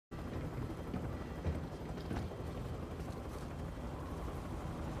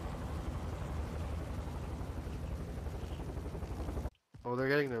Oh, they're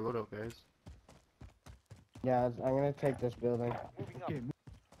getting their load out, guys. Yeah, I'm gonna take this building. Okay.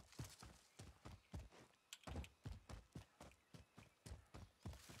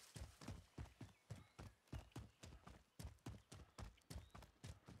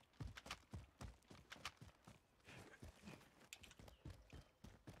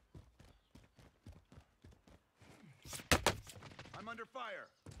 I'm under fire.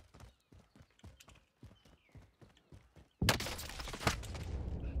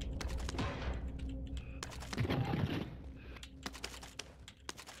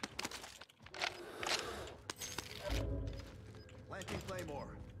 Planting Claymore.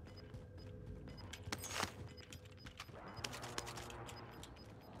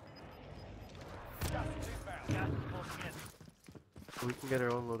 We can get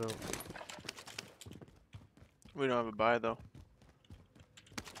our own load out. We don't have a buy though.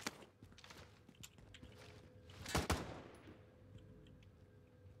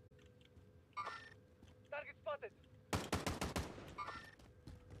 Target spotted.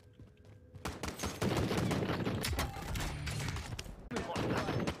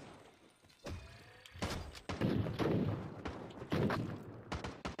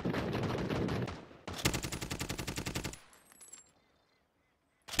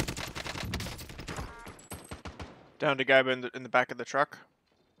 Down to guy in the back of the truck.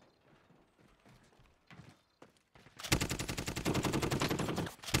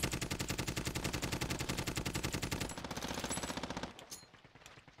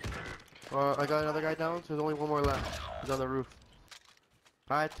 I got another guy down, so there's only one more left. He's on the roof.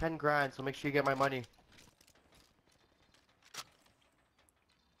 I had 10 grand, so make sure you get my money.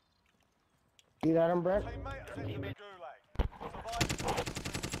 You got him, Brett?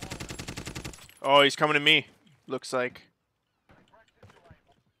 Oh, he's coming to me. Looks like.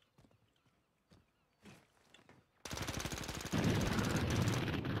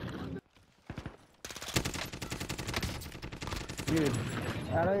 Dude,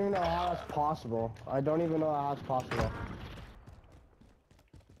 I don't even know how that's possible. I don't even know how it's possible.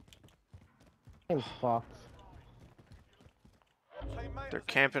 I'm fucked. They're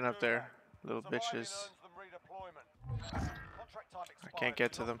camping up there, little bitches. I can't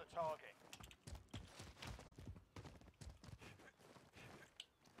get to them.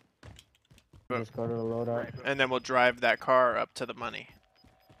 Just go to the loadout. And then we'll drive that car up to the money.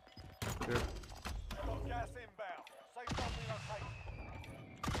 Sure. Gas inbound. Safe zone relocated.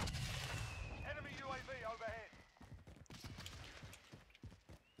 Enemy UAV overhead.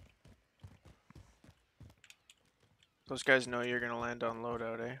 Those guys know you're gonna land on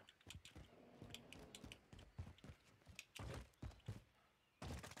loadout, eh?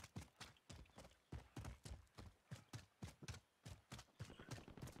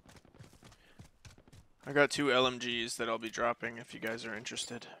 I got 2 LMGs that I'll be dropping if you guys are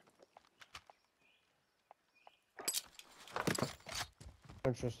interested.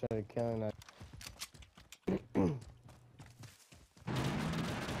 I'm interested in killing that.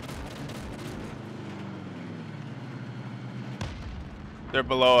 They're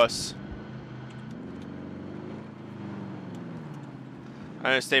below us. I'm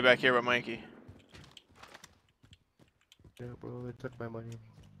gonna stay back here with Mikey. Yeah, bro, they took my money.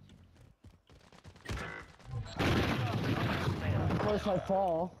 Of course I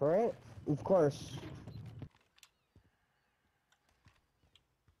fall, right? Of course.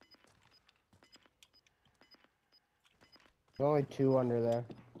 There's only 2 under there.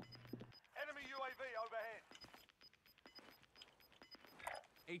 Enemy UAV overhead.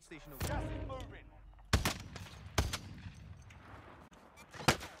 Aid station Gas over. is moving.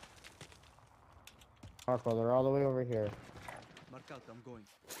 Marco, they're all the way over here. Mark out, I'm going.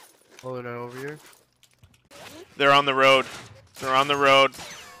 Oh, they're not over here? They're on the road. They're on the road.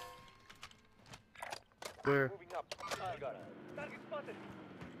 Where? Moving up. I got it. Target spotted.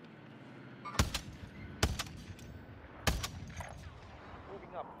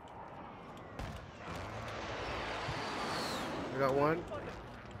 Moving up. I got 1.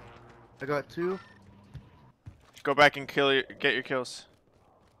 I got 2. Go back and get your kills.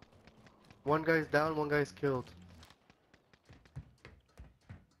 1 guy's down, 1 guy's killed.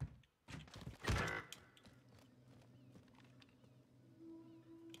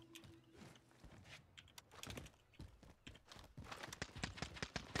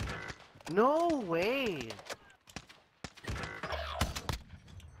 No way!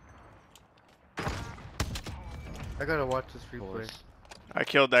 I gotta watch this replay. I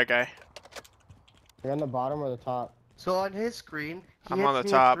killed that guy. You're on the bottom or the top? So on his screen, he I'm hits on the me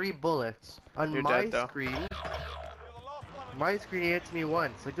top. with 3 bullets. On You're my dead, though. screen, You're the last one. my screen he hits me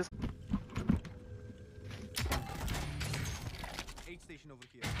once. Like just Aid station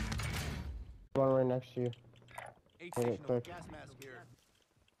next to you. Aid Hold it station over. quick. Gas mask here.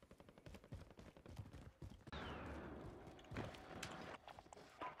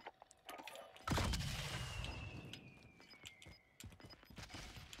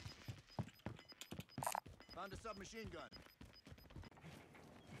 Found a submachine gun.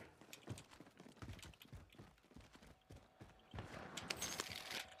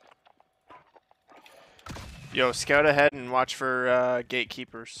 Yo, scout ahead and watch for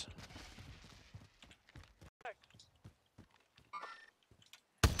gatekeepers.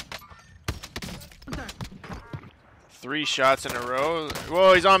 Three shots in a row.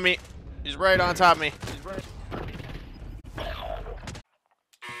 Whoa, he's on me. He's right on top of me.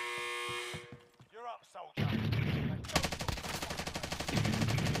 You're up, soldier.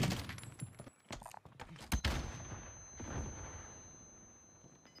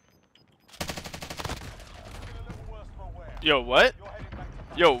 Yo, what?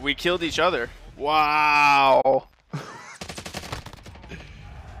 Yo, we killed each other. Wow.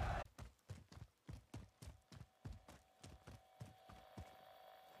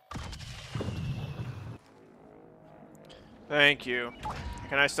 Thank you.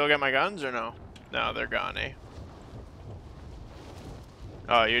 Can I still get my guns or no? No, they're gone, eh?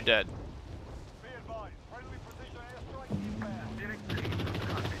 Oh, you're dead. Be advised, friendly precision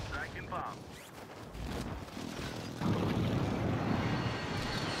airstrike inbound.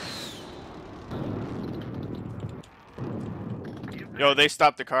 Yo, they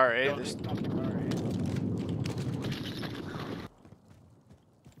stopped the car, eh?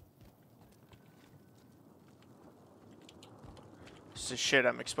 So shit,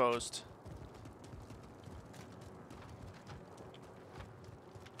 I'm exposed.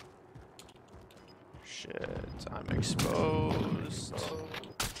 Shit, I'm exposed.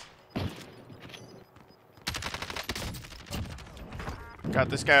 Got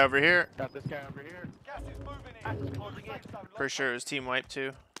this guy over here. Gas is moving in. Closing in. Pretty sure it was team wipe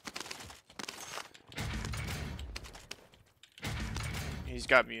too. He's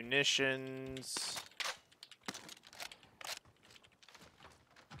got munitions.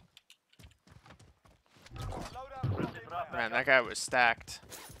 Man, that guy was stacked.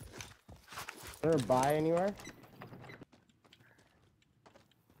 Is there a buy anywhere?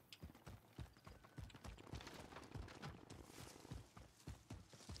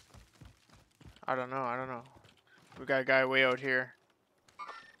 I don't know. We got a guy way out here.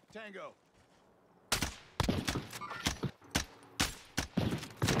 Tango.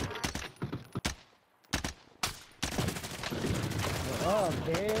 Oh,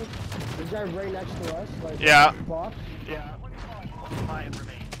 okay. This guy right next to us. Like, Yeah. fuck. Yeah. 25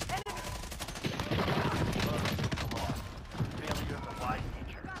 remain.